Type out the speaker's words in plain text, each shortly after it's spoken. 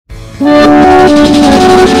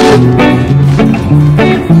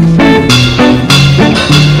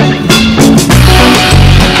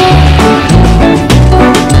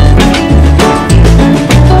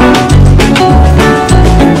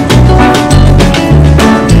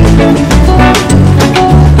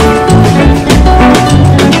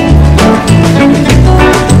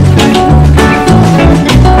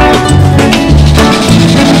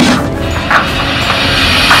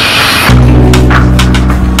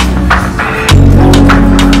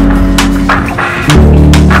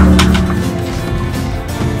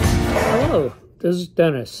This is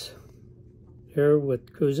Dennis, here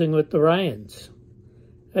with Cruising with the Ryans.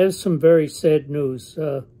 I have some very sad news.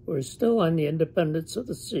 We're still on the Independence of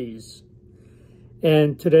the Seas.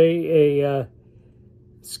 And today a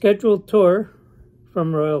scheduled tour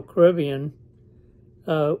from Royal Caribbean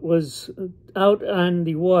was out on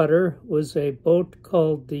the water, was a boat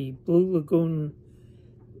called the Blue Lagoon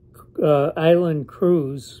Island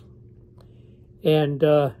Cruise. And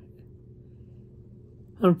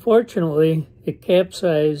unfortunately, it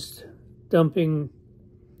capsized, dumping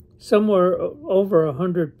somewhere over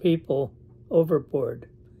 100 people overboard.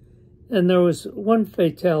 And there was one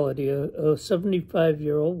fatality. A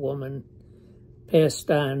 75-year-old woman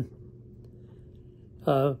passed on.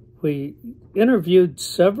 We interviewed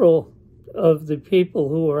several of the people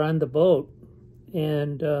who were on the boat,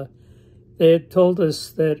 and they had told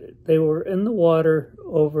us that they were in the water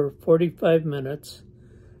over 45 minutes.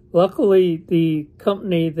 Luckily, the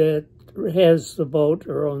company that has the boat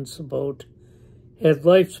or owns the boat had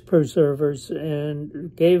life preservers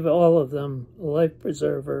and gave all of them a life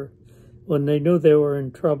preserver when they knew they were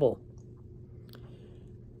in trouble.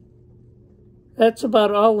 That's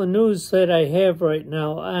about all the news that I have right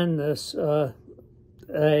now on this.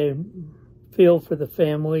 I feel for the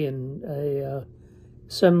family, and I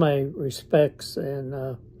send my respects,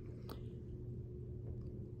 and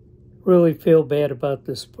really feel bad about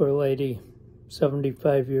this poor lady,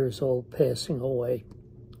 75 years old, passing away.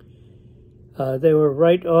 They were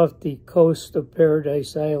right off the coast of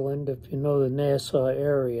Paradise Island, if you know the Nassau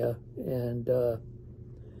area, and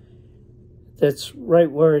that's right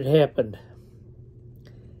where it happened.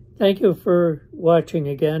 Thank you for watching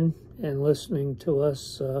again and listening to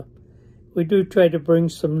us. We do try to bring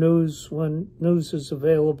some news when news is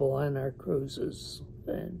available on our cruises,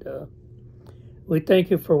 and we thank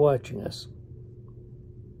you for watching us.